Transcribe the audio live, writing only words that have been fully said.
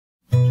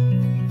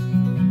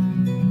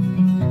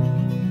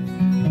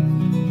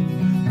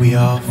We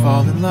all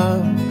fall in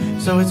love,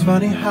 so it's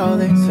funny how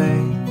they say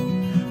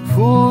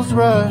fools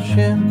rush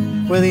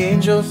in where the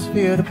angels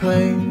fear to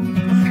play.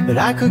 But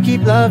I could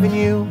keep loving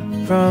you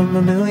from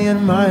a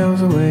million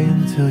miles away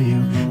until you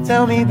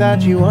tell me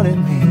that you wanted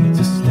me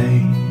to stay.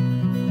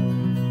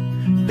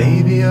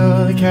 Baby,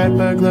 you're the cat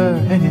burglar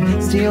and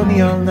you steal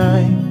me all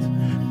night,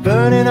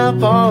 burning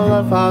up all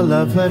of our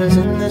love letters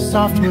in this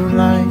soft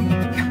moonlight.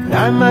 And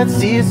I might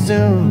see you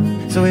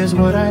soon, so here's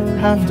what I'd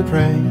have to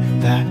pray: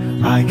 that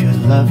I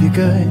could love you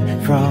good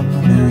from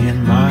a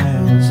million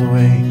miles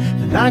away.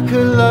 And I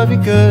could love you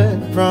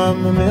good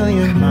from a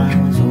million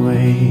miles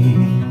away.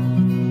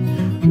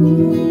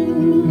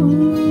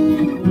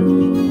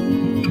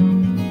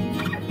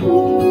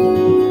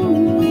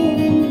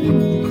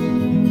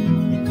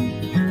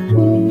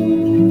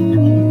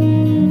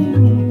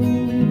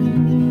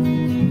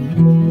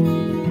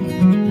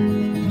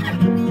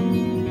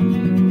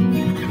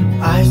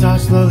 Eyes are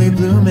slowly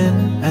blooming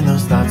and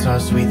those thoughts are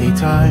sweetly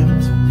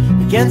timed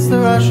against the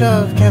rush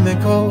of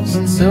chemicals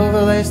and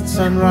silver-laced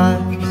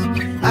sunrise.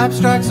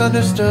 Abstracts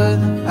understood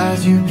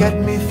as you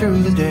get me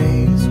through the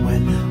days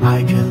when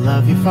I could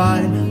love you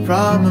fine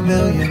from a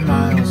million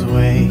miles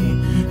away.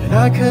 And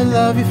I could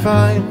love you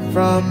fine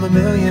from a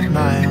million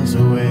miles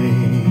away.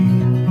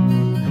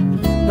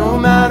 No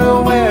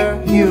matter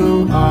where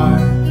you are,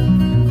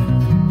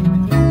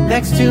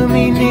 next to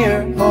me,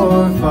 near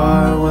or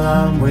far, well,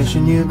 I'm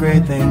wishing you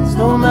great things.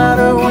 No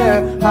matter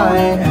where I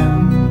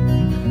am,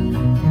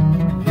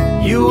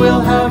 you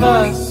will have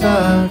us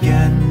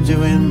again,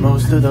 doing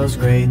most of those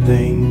great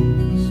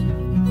things.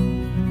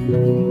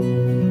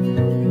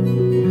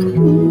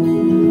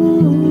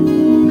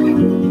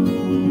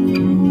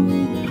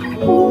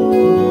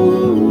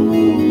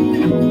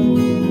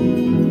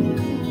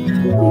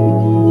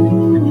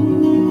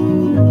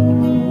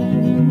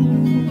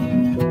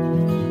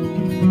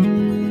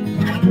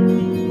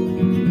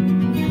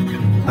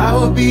 I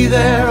will be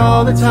there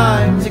all the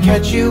time to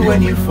catch you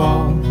when you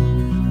fall.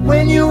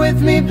 When you're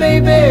with me,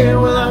 baby,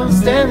 well, I'm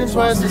standing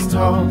twice as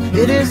tall.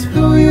 It is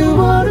who you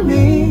are to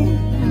me,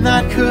 and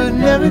that could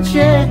never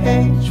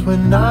change.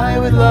 When I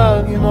would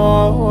love you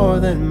more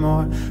than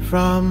more,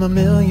 from a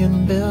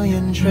million,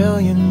 billion,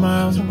 trillion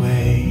miles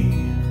away.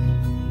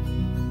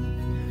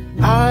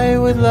 I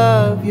would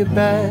love you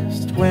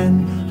best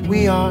when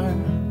we are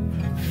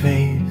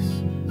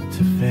face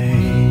to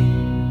face.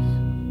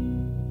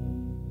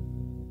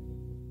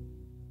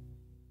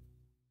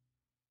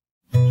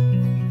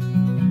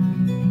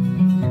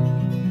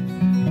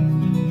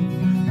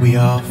 We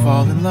all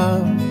fall in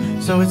love,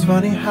 so it's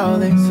funny how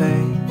they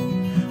say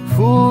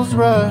fools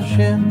rush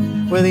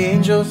in where the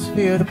angels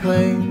fear to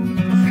play.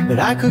 But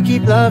I could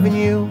keep loving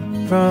you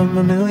from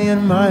a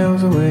million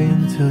miles away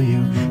until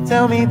you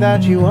tell me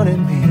that you wanted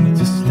me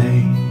to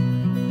stay.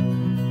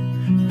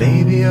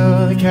 Baby,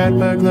 you're the cat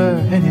burglar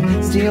and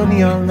you steal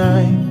me all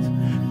night,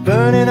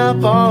 burning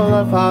up all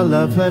of our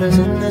love letters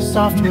in this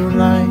soft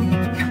moonlight.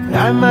 And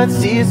I might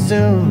see you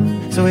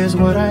soon, so here's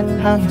what I'd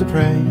have to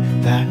pray: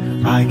 that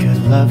I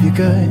could love you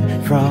good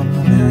from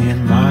a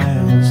million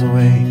miles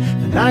away.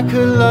 And I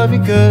could love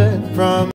you good from